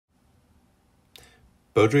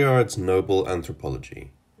Baudrillard's noble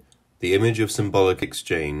anthropology, the image of symbolic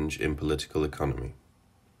exchange in political economy.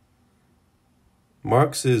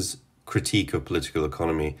 Marx's critique of political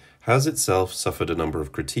economy has itself suffered a number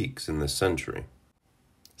of critiques in this century.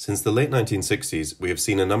 Since the late 1960s, we have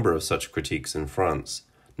seen a number of such critiques in France,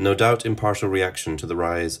 no doubt in partial reaction to the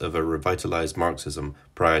rise of a revitalized Marxism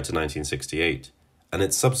prior to 1968, and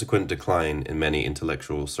its subsequent decline in many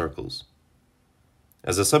intellectual circles.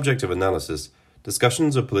 As a subject of analysis,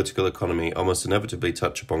 discussions of political economy almost inevitably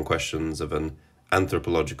touch upon questions of an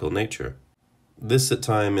anthropological nature. This at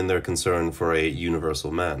times in their concern for a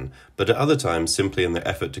universal man, but at other times simply in their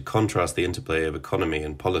effort to contrast the interplay of economy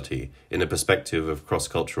and polity in a perspective of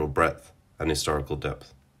cross-cultural breadth and historical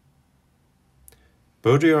depth.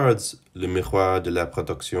 Baudrillard's Le Miroir de la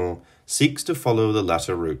Production seeks to follow the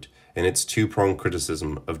latter route in its two-pronged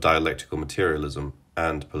criticism of dialectical materialism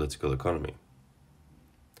and political economy.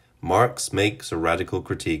 Marx makes a radical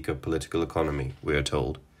critique of political economy, we are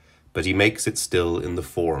told, but he makes it still in the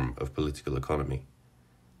form of political economy.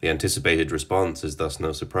 The anticipated response is thus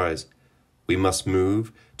no surprise. We must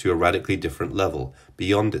move to a radically different level,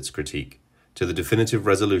 beyond its critique, to the definitive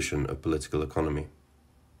resolution of political economy.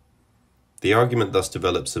 The argument thus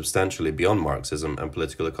develops substantially beyond Marxism and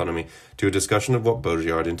political economy to a discussion of what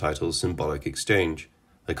Baudrillard entitles symbolic exchange,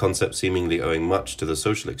 a concept seemingly owing much to the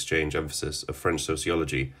social exchange emphasis of French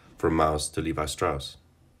sociology from Mauss to Levi-Strauss.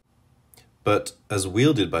 But, as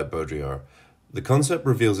wielded by Baudrillard, the concept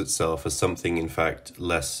reveals itself as something in fact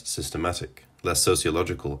less systematic, less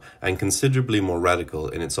sociological, and considerably more radical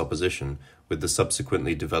in its opposition with the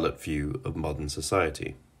subsequently developed view of modern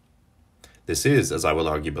society. This is, as I will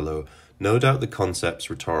argue below, no doubt the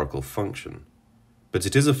concept's rhetorical function, but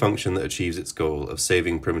it is a function that achieves its goal of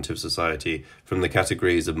saving primitive society from the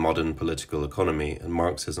categories of modern political economy and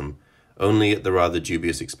Marxism only at the rather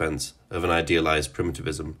dubious expense of an idealized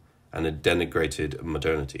primitivism and a denigrated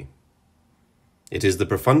modernity. It is the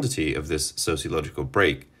profundity of this sociological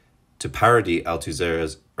break, to parody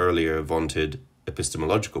Althusser's earlier vaunted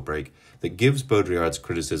epistemological break, that gives Baudrillard's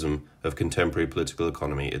criticism of contemporary political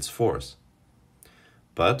economy its force.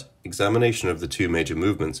 But examination of the two major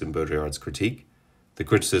movements in Baudrillard's critique, the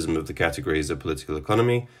criticism of the categories of political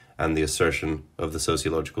economy and the assertion of the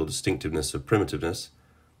sociological distinctiveness of primitiveness,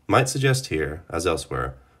 might suggest here, as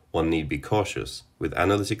elsewhere, one need be cautious with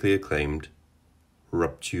analytically acclaimed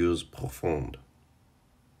ruptures profondes.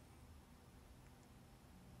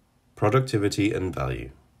 Productivity and value,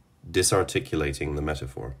 disarticulating the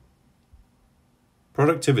metaphor.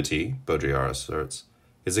 Productivity, Baudrillard asserts,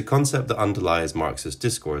 is a concept that underlies Marxist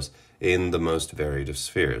discourse in the most varied of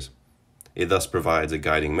spheres. It thus provides a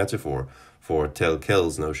guiding metaphor for tel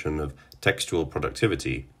quel's notion of textual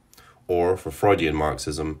productivity, or for Freudian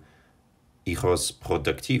Marxism, eros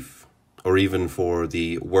productif, or even for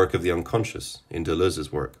the work of the unconscious in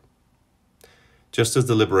Deleuze's work. Just as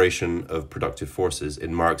the liberation of productive forces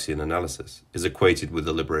in Marxian analysis is equated with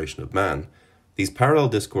the liberation of man, these parallel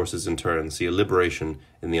discourses in turn see a liberation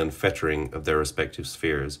in the unfettering of their respective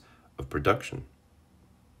spheres of production.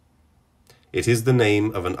 It is the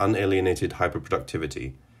name of an unalienated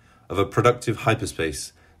hyperproductivity, of a productive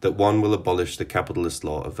hyperspace, that one will abolish the capitalist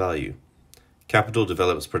law of value. Capital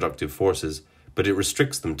develops productive forces, but it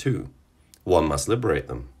restricts them too. One must liberate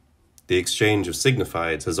them. The exchange of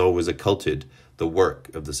signifieds has always occulted the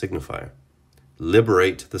work of the signifier.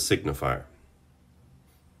 Liberate the signifier.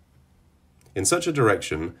 In such a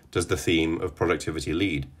direction does the theme of productivity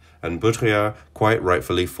lead, and Baudrillard quite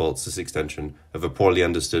rightfully faults this extension of a poorly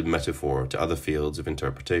understood metaphor to other fields of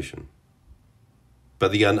interpretation.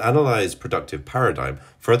 But the unanalyzed productive paradigm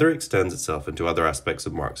further extends itself into other aspects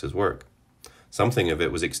of Marx's work. Something of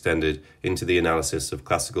it was extended into the analysis of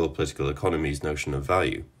classical political economy's notion of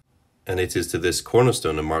value, and it is to this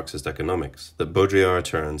cornerstone of Marxist economics that Baudrillard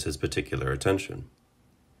turns his particular attention.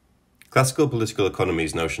 Classical political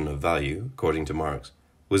economy's notion of value, according to Marx,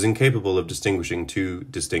 was incapable of distinguishing two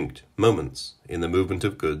distinct moments in the movement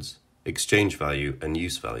of goods, exchange value and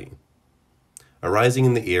use value. Arising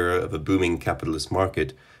in the era of a booming capitalist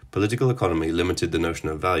market, political economy limited the notion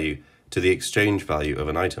of value to the exchange value of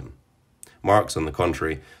an item. Marx, on the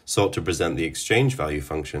contrary, sought to present the exchange value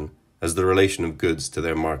function as the relation of goods to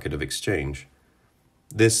their market of exchange.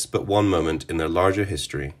 This but one moment in their larger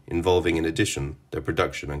history, involving in addition their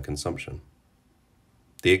production and consumption.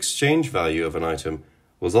 The exchange value of an item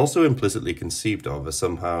was also implicitly conceived of as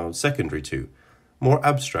somehow secondary to, more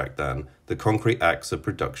abstract than, the concrete acts of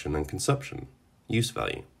production and consumption, use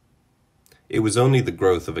value. It was only the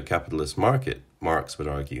growth of a capitalist market, Marx would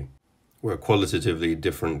argue, where qualitatively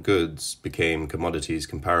different goods became commodities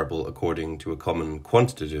comparable according to a common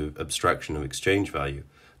quantitative abstraction of exchange value,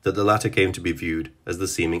 that the latter came to be viewed as the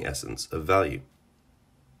seeming essence of value.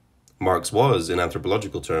 Marx was, in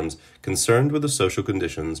anthropological terms, concerned with the social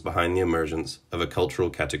conditions behind the emergence of a cultural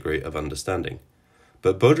category of understanding,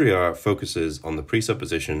 but Baudrillard focuses on the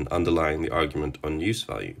presupposition underlying the argument on use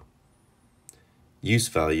value. Use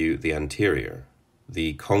value, the anterior,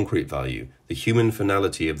 the concrete value, the human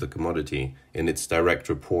finality of the commodity in its direct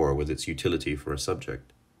rapport with its utility for a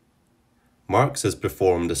subject. Marx has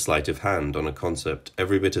performed a sleight of hand on a concept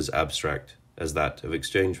every bit as abstract as that of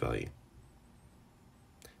exchange value.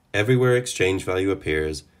 Everywhere exchange value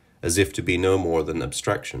appears as if to be no more than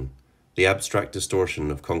abstraction, the abstract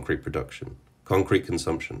distortion of concrete production, concrete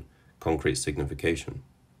consumption, concrete signification.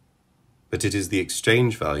 But it is the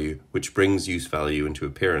exchange value which brings use value into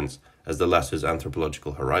appearance as the latter's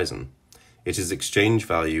anthropological horizon. It is exchange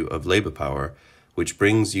value of labor power which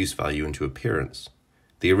brings use value into appearance,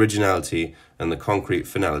 the originality and the concrete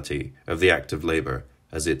finality of the act of labor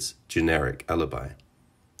as its generic alibi.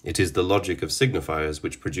 It is the logic of signifiers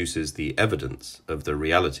which produces the evidence of the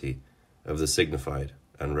reality of the signified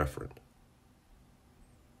and referent.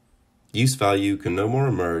 Use value can no more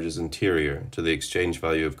emerge as interior to the exchange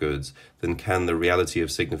value of goods than can the reality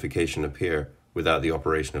of signification appear without the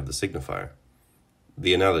operation of the signifier.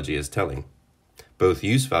 The analogy is telling. Both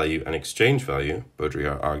use value and exchange value,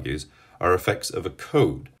 Baudrillard argues, are effects of a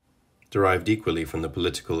code, derived equally from the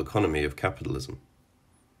political economy of capitalism.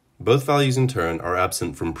 Both values in turn are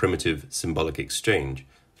absent from primitive symbolic exchange,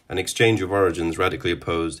 an exchange of origins radically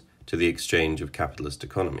opposed to the exchange of capitalist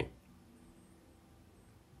economy.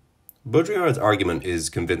 Baudrillard's argument is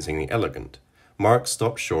convincingly elegant. Marx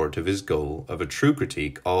stops short of his goal of a true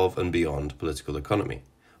critique of and beyond political economy.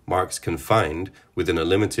 Marx confined within a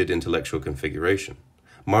limited intellectual configuration.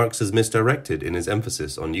 Marx is misdirected in his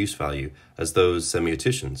emphasis on use value as those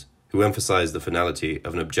semioticians who emphasize the finality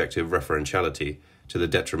of an objective referentiality to the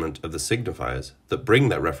detriment of the signifiers that bring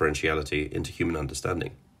that referentiality into human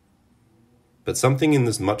understanding. But something in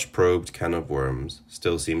this much-probed can of worms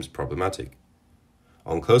still seems problematic.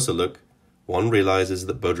 On closer look, one realizes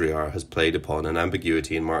that Baudrillard has played upon an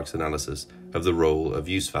ambiguity in Marx's analysis of the role of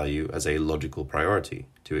use value as a logical priority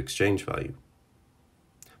to exchange value.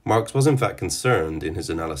 Marx was in fact concerned in his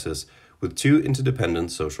analysis with two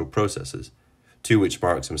interdependent social processes, two which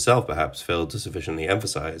Marx himself perhaps failed to sufficiently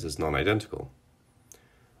emphasize as non-identical.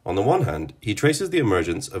 On the one hand, he traces the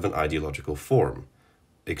emergence of an ideological form,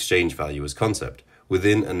 exchange value as concept,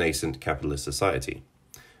 within a nascent capitalist society.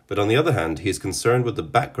 But on the other hand, he is concerned with the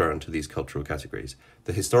background to these cultural categories,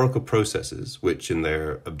 the historical processes which, in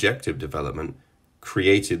their objective development,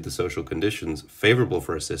 created the social conditions favorable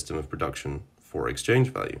for a system of production for exchange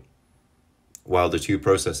value. While the two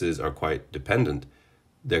processes are quite dependent,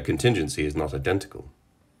 their contingency is not identical.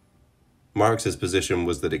 Marx's position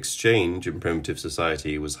was that exchange in primitive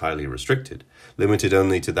society was highly restricted, limited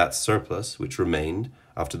only to that surplus which remained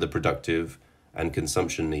after the productive and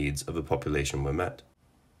consumption needs of a population were met.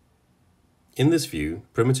 In this view,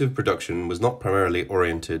 primitive production was not primarily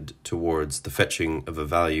oriented towards the fetching of a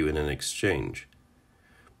value in an exchange.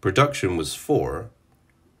 Production was for,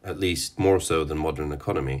 at least more so than modern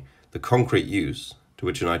economy, the concrete use to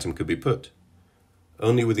which an item could be put.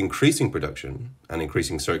 Only with increasing production and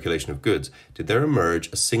increasing circulation of goods did there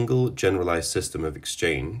emerge a single generalized system of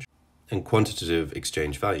exchange and quantitative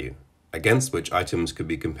exchange value, against which items could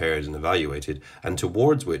be compared and evaluated, and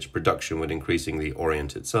towards which production would increasingly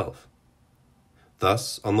orient itself.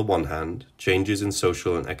 Thus, on the one hand, changes in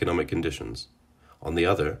social and economic conditions. On the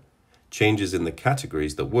other, changes in the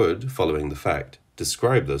categories that would, following the fact,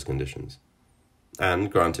 describe those conditions,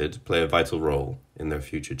 and, granted, play a vital role in their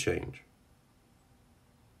future change.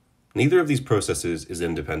 Neither of these processes is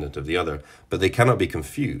independent of the other, but they cannot be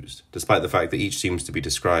confused, despite the fact that each seems to be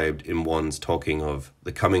described in one's talking of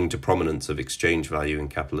the coming to prominence of exchange value in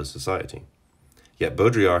capitalist society. Yet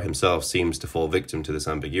Baudrillard himself seems to fall victim to this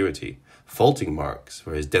ambiguity, faulting Marx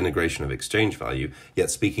for his denigration of exchange value,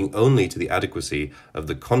 yet speaking only to the adequacy of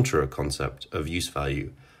the contra-concept of use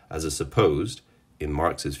value as a supposed, in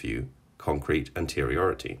Marx's view, concrete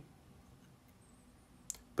anteriority.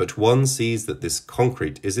 But one sees that this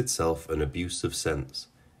concrete is itself an abuse of sense.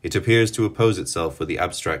 It appears to oppose itself with the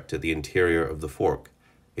abstract at the interior of the fork.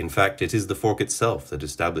 In fact, it is the fork itself that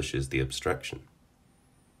establishes the abstraction.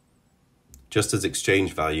 Just as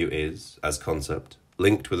exchange value is, as concept,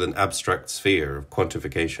 linked with an abstract sphere of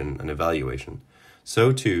quantification and evaluation,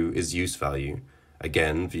 so too is use value,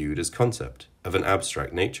 again viewed as concept, of an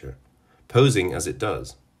abstract nature, posing as it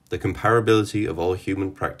does, the comparability of all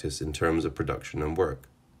human practice in terms of production and work.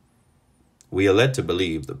 we are led to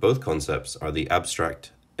believe that both concepts are the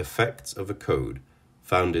abstract effects of a code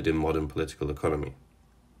founded in modern political economy.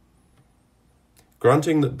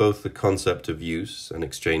 Granting that both the concept of use and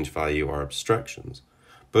exchange value are abstractions,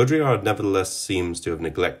 Baudrillard nevertheless seems to have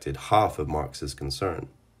neglected half of Marx's concern.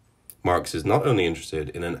 Marx is not only interested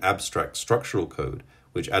in an abstract structural code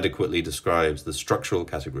which adequately describes the structural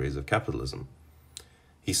categories of capitalism.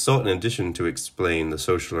 He sought in addition to explain the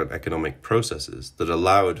social and economic processes that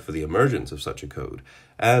allowed for the emergence of such a code,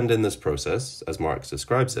 and in this process, as Marx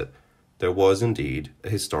describes it, there was indeed a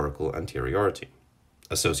historical anteriority,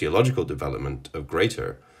 a sociological development of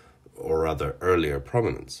greater, or rather earlier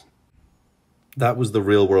prominence. That was the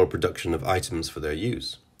real-world production of items for their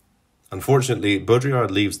use. Unfortunately,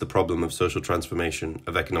 Baudrillard leaves the problem of social transformation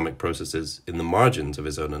of economic processes in the margins of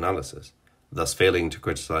his own analysis, thus failing to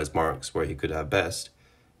criticize Marx where he could have best,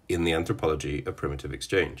 in the Anthropology of Primitive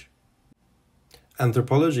Exchange.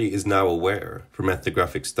 Anthropology is now aware, from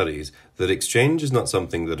ethnographic studies, that exchange is not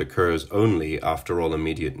something that occurs only after all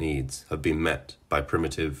immediate needs have been met by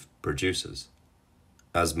primitive producers,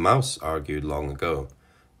 as Mauss argued long ago,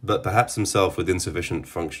 but perhaps himself with insufficient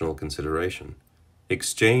functional consideration.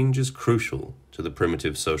 Exchange is crucial to the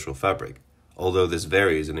primitive social fabric, although this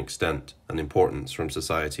varies in extent and importance from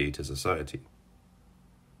society to society.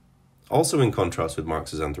 Also in contrast with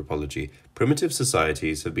Marx's anthropology, primitive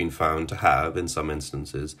societies have been found to have, in some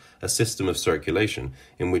instances, a system of circulation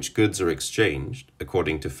in which goods are exchanged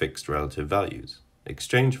according to fixed relative values,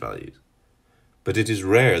 exchange values. But it is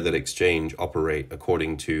rare that exchange operate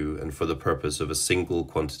according to and for the purpose of a single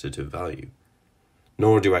quantitative value.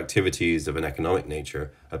 Nor do activities of an economic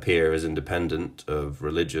nature appear as independent of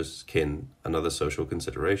religious, kin, and other social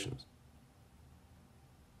considerations.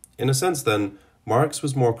 In a sense, then, Marx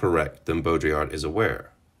was more correct than Baudrillard is aware.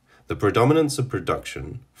 The predominance of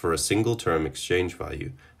production for a single-term exchange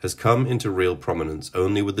value has come into real prominence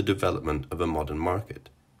only with the development of a modern market,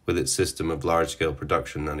 with its system of large-scale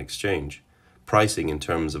production and exchange, pricing in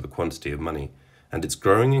terms of a quantity of money, and its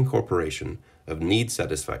growing incorporation of need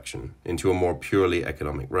satisfaction into a more purely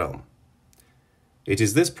economic realm. It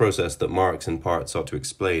is this process that Marx in part sought to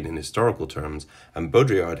explain in historical terms, and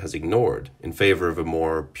Baudrillard has ignored in favor of a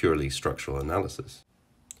more purely structural analysis.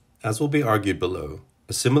 As will be argued below,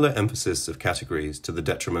 a similar emphasis of categories to the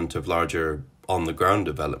detriment of larger, on-the-ground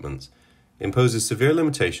developments imposes severe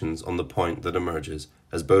limitations on the point that emerges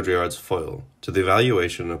as Baudrillard's foil to the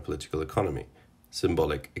evaluation of political economy,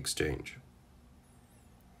 symbolic exchange.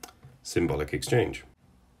 Symbolic exchange.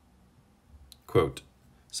 Quote,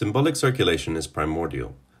 symbolic circulation is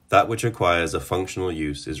primordial. That which acquires a functional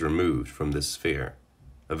use is removed from this sphere.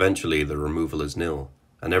 Eventually the removal is nil,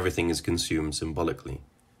 and everything is consumed symbolically.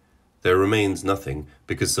 There remains nothing,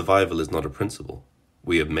 because survival is not a principle.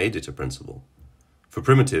 We have made it a principle. For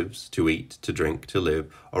primitives, to eat, to drink, to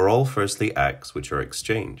live, are all firstly acts which are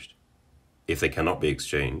exchanged. If they cannot be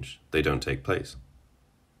exchanged, they don't take place.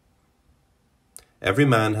 Every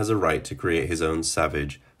man has a right to create his own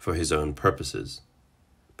savage for his own purposes.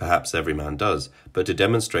 Perhaps every man does, but to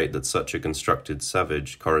demonstrate that such a constructed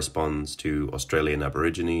savage corresponds to Australian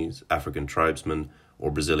Aborigines, African tribesmen,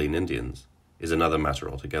 or Brazilian Indians is another matter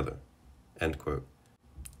altogether. End quote.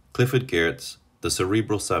 Clifford Geertz, The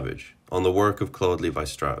Cerebral Savage, on the work of Claude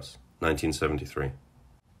Lévi-Strauss, 1973.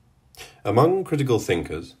 Among critical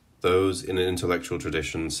thinkers, those in an intellectual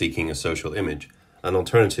tradition seeking a social image, an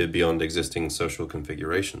alternative beyond existing social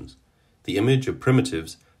configurations, the image of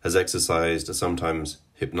primitives has exercised a sometimes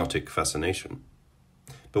hypnotic fascination.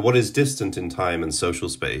 But what is distant in time and social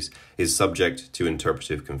space is subject to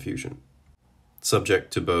interpretive confusion,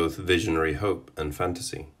 subject to both visionary hope and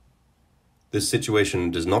fantasy. This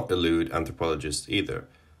situation does not elude anthropologists either,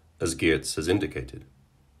 as Geertz has indicated.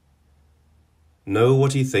 Know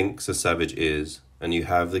what he thinks a savage is, and you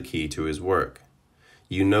have the key to his work.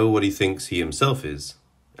 You know what he thinks he himself is,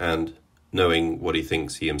 and, knowing what he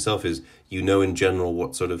thinks he himself is, you know in general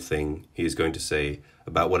what sort of thing he is going to say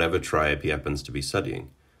about whatever tribe he happens to be studying.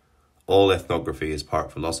 All ethnography is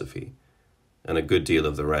part philosophy, and a good deal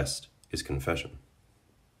of the rest is confession.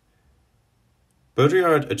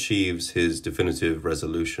 Baudrillard achieves his definitive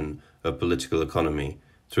resolution of political economy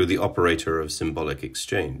through the operator of symbolic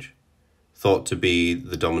exchange, thought to be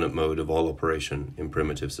the dominant mode of all operation in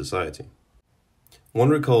primitive society. One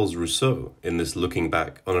recalls Rousseau in this looking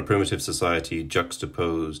back on a primitive society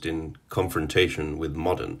juxtaposed in confrontation with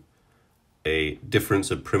modern, a difference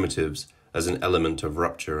of primitives as an element of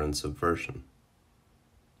rupture and subversion.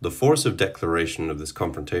 The force of declaration of this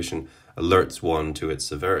confrontation alerts one to its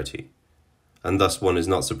severity, and thus one is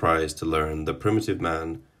not surprised to learn that primitive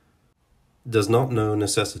man does not know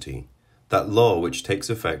necessity, that law which takes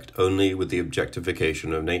effect only with the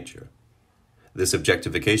objectification of nature. This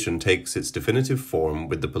objectification takes its definitive form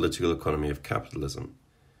with the political economy of capitalism.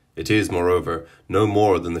 It is, moreover, no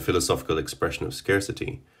more than the philosophical expression of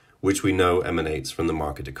scarcity, which we know emanates from the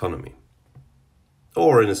market economy.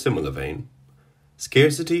 Or, in a similar vein,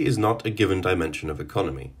 scarcity is not a given dimension of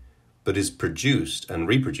economy, but is produced and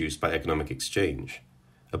reproduced by economic exchange,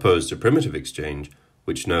 opposed to primitive exchange,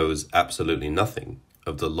 which knows absolutely nothing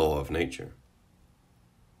of the law of nature.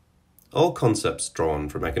 All concepts drawn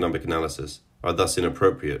from economic analysis are thus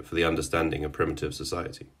inappropriate for the understanding of primitive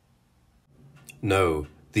society. No,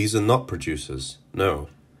 these are not producers. No,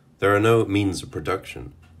 there are no means of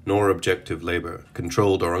production, nor objective labor,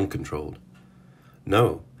 controlled or uncontrolled.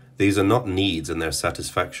 No, these are not needs and their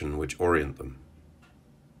satisfaction which orient them.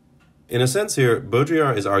 In a sense here,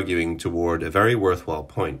 Baudrillard is arguing toward a very worthwhile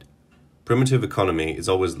point. Primitive economy is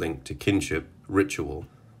always linked to kinship, ritual,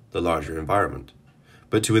 the larger environment.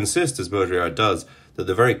 But to insist, as Baudrillard does, that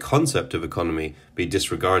the very concept of economy be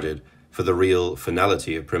disregarded for the real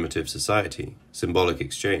finality of primitive society, symbolic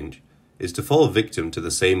exchange, is to fall victim to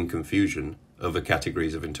the same confusion over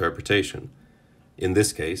categories of interpretation, in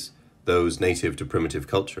this case, those native to primitive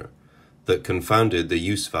culture, that confounded the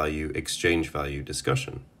use value, exchange value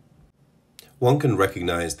discussion. One can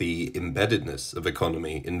recognize the embeddedness of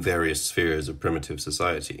economy in various spheres of primitive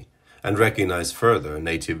society, and recognize further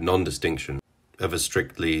native non-distinction of a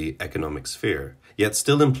strictly economic sphere, yet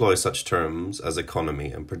still employ such terms as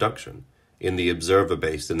economy and production in the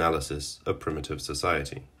observer-based analysis of primitive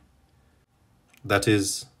society. That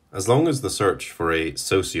is, as long as the search for a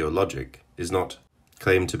sociologic is not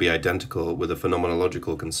claimed to be identical with a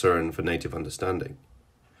phenomenological concern for native understanding.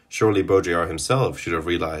 Surely Baudrillard himself should have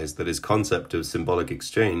realized that his concept of symbolic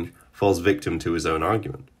exchange falls victim to his own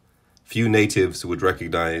argument. Few natives would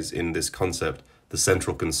recognize in this concept the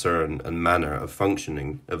central concern and manner of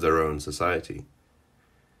functioning of their own society.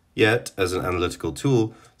 Yet, as an analytical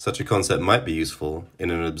tool, such a concept might be useful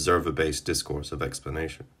in an observer-based discourse of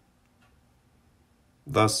explanation.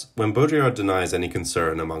 Thus, when Baudrillard denies any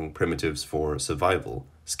concern among primitives for survival,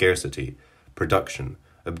 scarcity, production,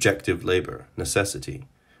 objective labor, necessity,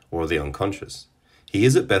 or the unconscious, he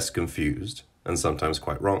is at best confused and sometimes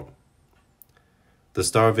quite wrong. The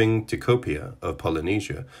starving Tikopia of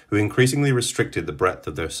Polynesia, who increasingly restricted the breadth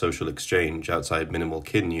of their social exchange outside minimal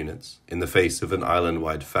kin units in the face of an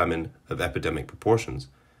island-wide famine of epidemic proportions,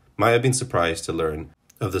 might have been surprised to learn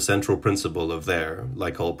of the central principle of their,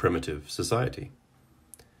 like all primitive, society.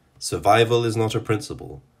 Survival is not a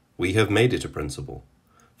principle. We have made it a principle.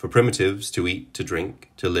 For primitives, to eat, to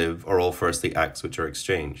drink, to live are all firstly acts which are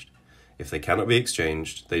exchanged. If they cannot be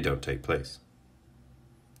exchanged, they don't take place.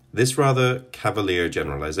 This rather cavalier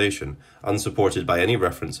generalization, unsupported by any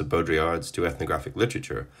reference of Baudrillard's to ethnographic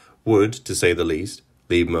literature, would, to say the least,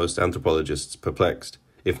 leave most anthropologists perplexed,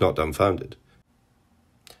 if not dumbfounded.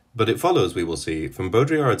 But it follows, we will see, from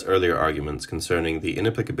Baudrillard's earlier arguments concerning the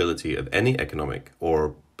inapplicability of any economic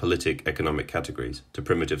or politic economic categories to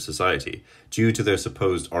primitive society due to their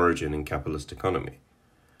supposed origin in capitalist economy.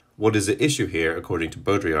 What is at issue here, according to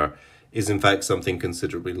Baudrillard, is in fact something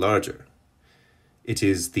considerably larger. It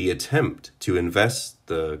is the attempt to invest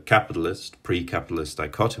the capitalist, pre-capitalist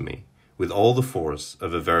dichotomy with all the force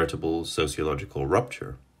of a veritable sociological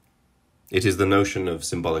rupture. It is the notion of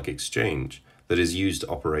symbolic exchange that is used to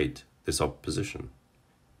operate this opposition.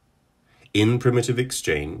 In primitive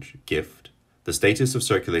exchange, gift, the status of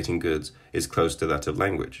circulating goods is close to that of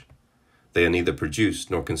language. They are neither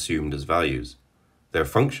produced nor consumed as values. Their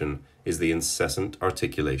function is the incessant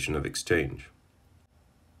articulation of exchange.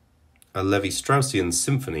 A Levi-Straussian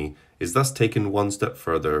symphony is thus taken one step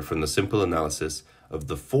further from the simple analysis of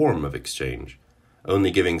the form of exchange,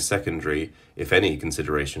 only giving secondary, if any,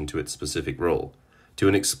 consideration to its specific role, to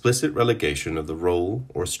an explicit relegation of the role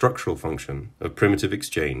or structural function of primitive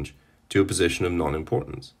exchange to a position of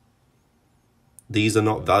non-importance. These are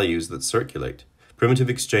not values that circulate. Primitive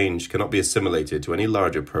exchange cannot be assimilated to any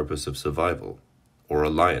larger purpose of survival, or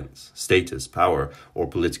alliance, status, power, or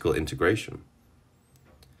political integration.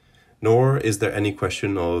 Nor is there any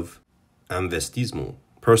question of investisme,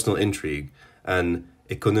 personal intrigue, and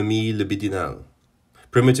économie libidinale.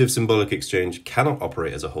 Primitive symbolic exchange cannot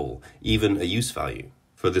operate as a whole, even a use value,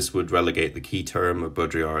 for this would relegate the key term of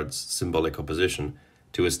Baudrillard's symbolic opposition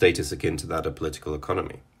to a status akin to that of political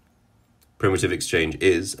economy. Primitive exchange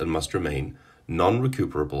is, and must remain,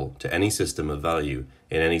 non-recuperable to any system of value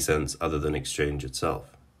in any sense other than exchange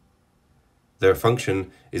itself. Their function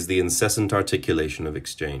is the incessant articulation of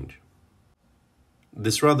exchange.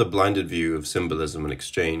 This rather blinded view of symbolism and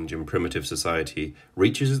exchange in primitive society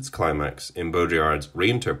reaches its climax in Baudrillard's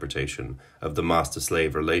reinterpretation of the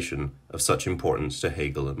master-slave relation of such importance to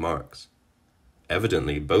Hegel and Marx.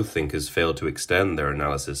 Evidently, both thinkers failed to extend their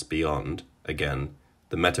analysis beyond, again,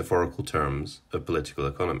 the metaphorical terms of political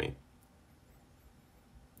economy.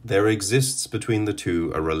 There exists between the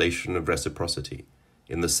two a relation of reciprocity,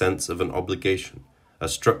 in the sense of an obligation, a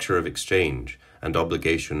structure of exchange and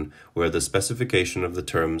obligation where the specification of the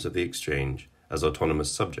terms of the exchange as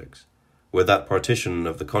autonomous subjects, where that partition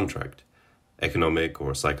of the contract, economic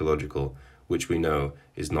or psychological, which we know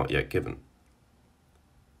is not yet given.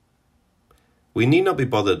 We need not be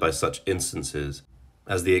bothered by such instances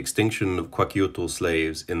as the extinction of Kwakiutl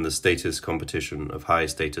slaves in the status competition of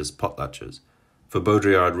high-status potlatchers, for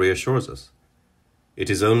Baudrillard reassures us. It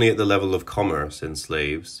is only at the level of commerce in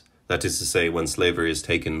slaves, that is to say, when slavery is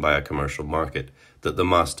taken by a commercial market, that the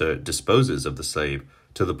master disposes of the slave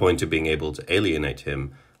to the point of being able to alienate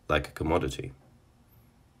him like a commodity.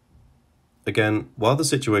 Again, while the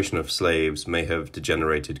situation of slaves may have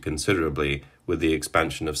degenerated considerably with the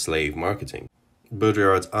expansion of slave marketing,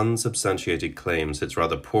 Baudrillard's unsubstantiated claim sits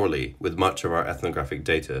rather poorly with much of our ethnographic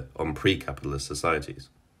data on pre-capitalist societies.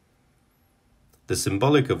 The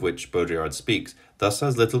symbolic of which Baudrillard speaks thus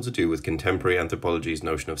has little to do with contemporary anthropology's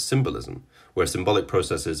notion of symbolism, where symbolic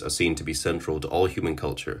processes are seen to be central to all human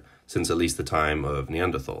culture since at least the time of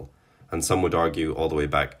Neanderthal, and some would argue all the way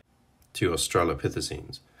back to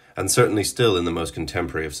Australopithecines, and certainly still in the most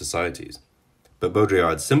contemporary of societies. But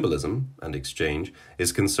Baudrillard's symbolism and exchange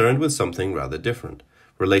is concerned with something rather different,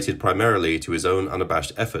 related primarily to his own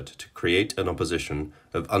unabashed effort to create an opposition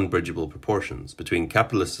of unbridgeable proportions between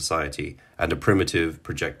capitalist society and a primitive,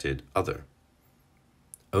 projected other.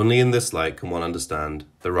 Only in this light can one understand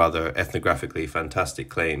the rather ethnographically fantastic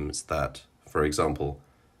claims that, for example,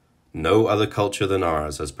 no other culture than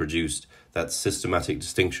ours has produced that systematic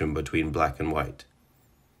distinction between black and white.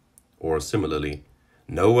 Or similarly,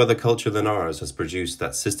 no other culture than ours has produced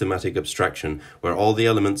that systematic abstraction where all the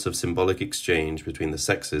elements of symbolic exchange between the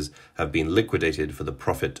sexes have been liquidated for the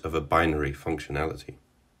profit of a binary functionality.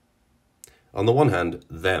 On the one hand,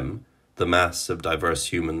 them, the mass of diverse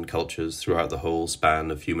human cultures throughout the whole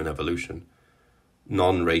span of human evolution,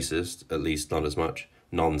 non-racist, at least not as much,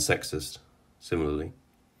 non-sexist, similarly.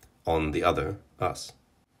 On the other, us.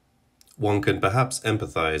 One can perhaps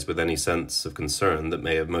empathize with any sense of concern that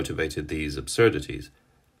may have motivated these absurdities,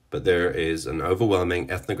 but there is an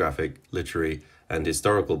overwhelming ethnographic, literary, and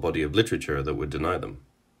historical body of literature that would deny them.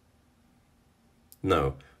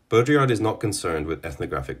 No, Baudrillard is not concerned with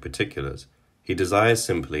ethnographic particulars. He desires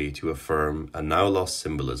simply to affirm a now-lost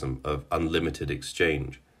symbolism of unlimited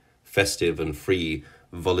exchange, festive and free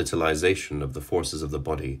volatilization of the forces of the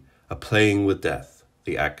body, a playing with death,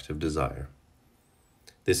 the act of desire.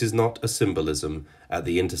 This is not a symbolism at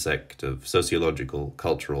the intersect of sociological,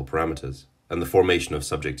 cultural parameters and the formation of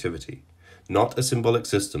subjectivity, not a symbolic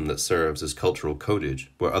system that serves as cultural codage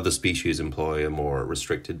where other species employ a more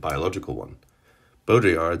restricted biological one.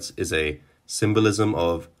 Baudrillard's is a symbolism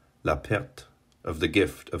of la perte, of the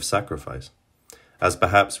gift of sacrifice, as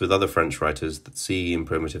perhaps with other French writers that see in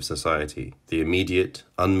primitive society the immediate,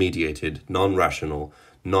 unmediated, non-rational,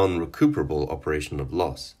 non-recuperable operation of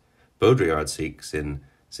loss. Baudrillard seeks in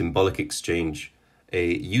Symbolic exchange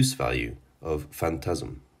a use value of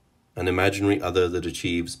phantasm, an imaginary other that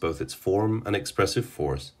achieves both its form and expressive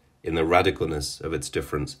force in the radicalness of its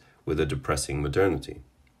difference with a depressing modernity.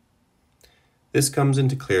 This comes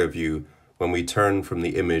into clear view when we turn from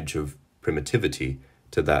the image of primitivity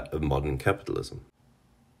to that of modern capitalism.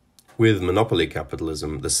 With monopoly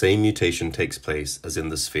capitalism, the same mutation takes place as in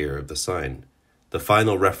the sphere of the sign. The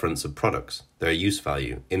final reference of products, their use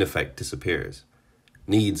value, in effect disappears.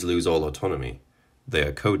 Needs lose all autonomy. They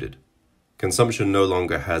are coded. Consumption no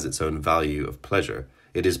longer has its own value of pleasure.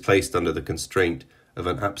 It is placed under the constraint of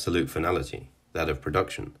an absolute finality, that of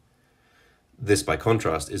production. This, by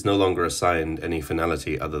contrast, is no longer assigned any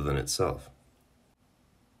finality other than itself.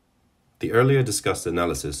 The earlier discussed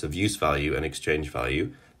analysis of use value and exchange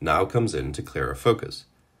value now comes into clearer focus.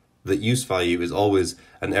 That use value is always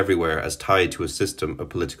and everywhere as tied to a system of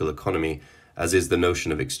political economy as is the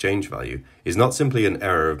notion of exchange value, is not simply an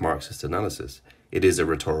error of Marxist analysis, it is a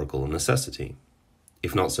rhetorical necessity.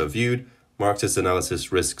 If not so viewed, Marxist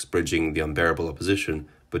analysis risks bridging the unbearable opposition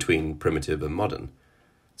between primitive and modern,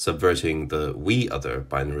 subverting the we-other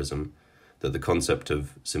binarism that the concept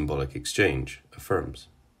of symbolic exchange affirms.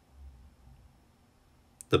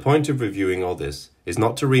 The point of reviewing all this is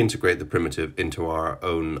not to reintegrate the primitive into our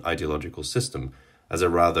own ideological system as a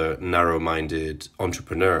rather narrow-minded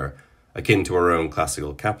entrepreneur akin to our own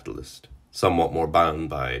classical capitalist. somewhat more bound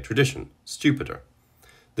by tradition, stupider.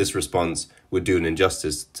 This response would do an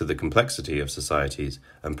injustice to the complexity of societies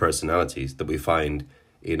and personalities that we find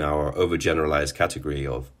in our overgeneralized category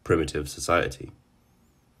of primitive society.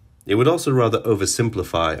 It would also rather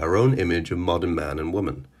oversimplify our own image of modern man and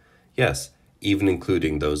woman, yes, even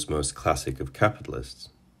including those most classic of capitalists.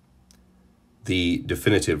 The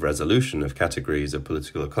definitive resolution of categories of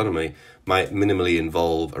political economy might minimally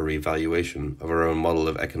involve a reevaluation of our own model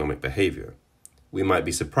of economic behavior. We might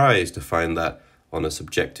be surprised to find that, on a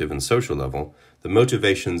subjective and social level, the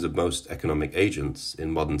motivations of most economic agents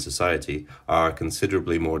in modern society are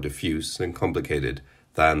considerably more diffuse and complicated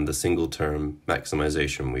than the single-term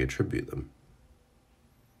maximization we attribute them.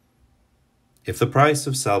 If the price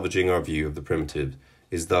of salvaging our view of the primitive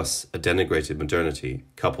is thus a denigrated modernity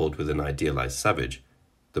coupled with an idealized savage,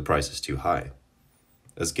 the price is too high.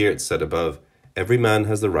 As Geertz said above, every man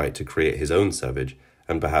has the right to create his own savage,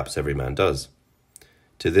 and perhaps every man does.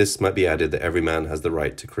 To this might be added that every man has the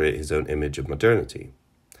right to create his own image of modernity,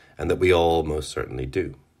 and that we all most certainly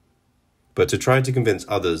do. But to try to convince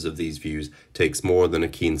others of these views takes more than a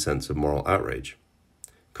keen sense of moral outrage.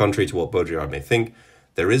 Contrary to what Baudrillard may think,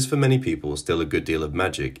 there is for many people still a good deal of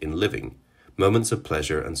magic in living, moments of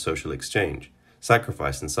pleasure and social exchange,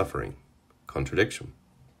 sacrifice and suffering, contradiction.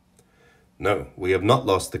 No, we have not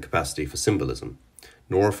lost the capacity for symbolism,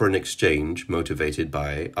 nor for an exchange motivated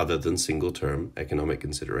by other than single-term economic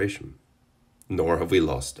consideration. Nor have we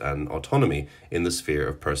lost an autonomy in the sphere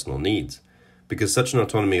of personal needs, because such an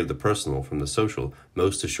autonomy of the personal from the social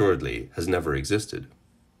most assuredly has never existed.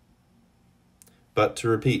 But to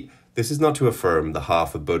repeat, this is not to affirm the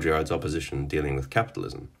half of Baudrillard's opposition dealing with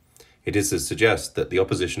capitalism. It is to suggest that the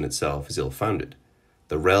opposition itself is ill-founded.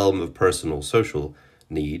 The realm of personal social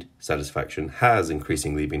need, satisfaction, has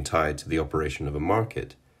increasingly been tied to the operation of a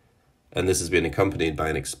market, and this has been accompanied by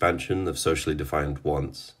an expansion of socially defined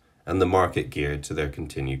wants and the market geared to their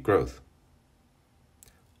continued growth.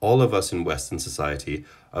 All of us in Western society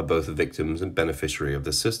are both victims and beneficiary of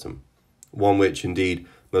this system, one which, indeed,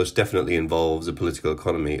 most definitely involves a political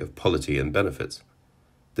economy of polity and benefits.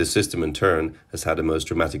 This system, in turn, has had a most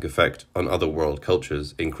dramatic effect on other world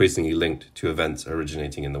cultures, increasingly linked to events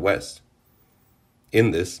originating in the West.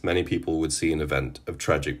 In this, many people would see an event of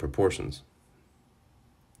tragic proportions.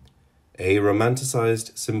 A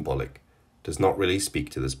romanticized symbolic does not really speak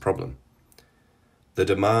to this problem. The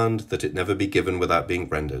demand that it never be given without being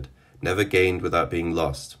rendered, never gained without being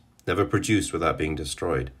lost, never produced without being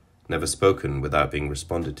destroyed, never spoken without being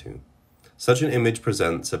responded to. Such an image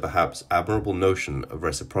presents a perhaps admirable notion of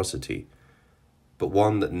reciprocity, but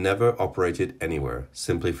one that never operated anywhere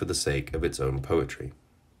simply for the sake of its own poetry.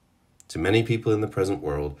 To many people in the present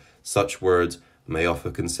world, such words may offer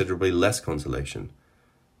considerably less consolation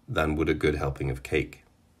than would a good helping of cake.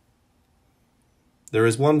 There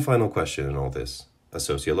is one final question in all this, a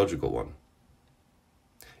sociological one.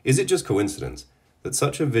 Is it just coincidence that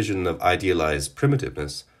such a vision of idealized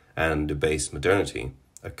primitiveness and debased modernity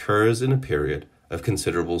occurs in a period of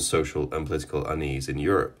considerable social and political unease in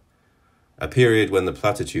Europe, a period when the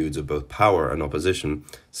platitudes of both power and opposition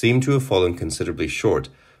seem to have fallen considerably short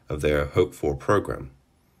of their hoped-for program?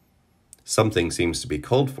 Something seems to be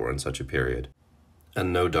called for in such a period,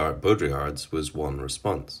 and no doubt Baudrillard's was one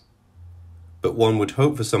response. But one would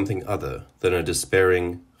hope for something other than a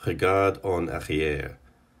despairing regard en arrière,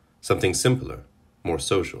 something simpler, more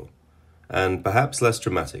social, and perhaps less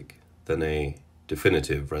dramatic than a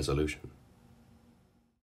definitive resolution.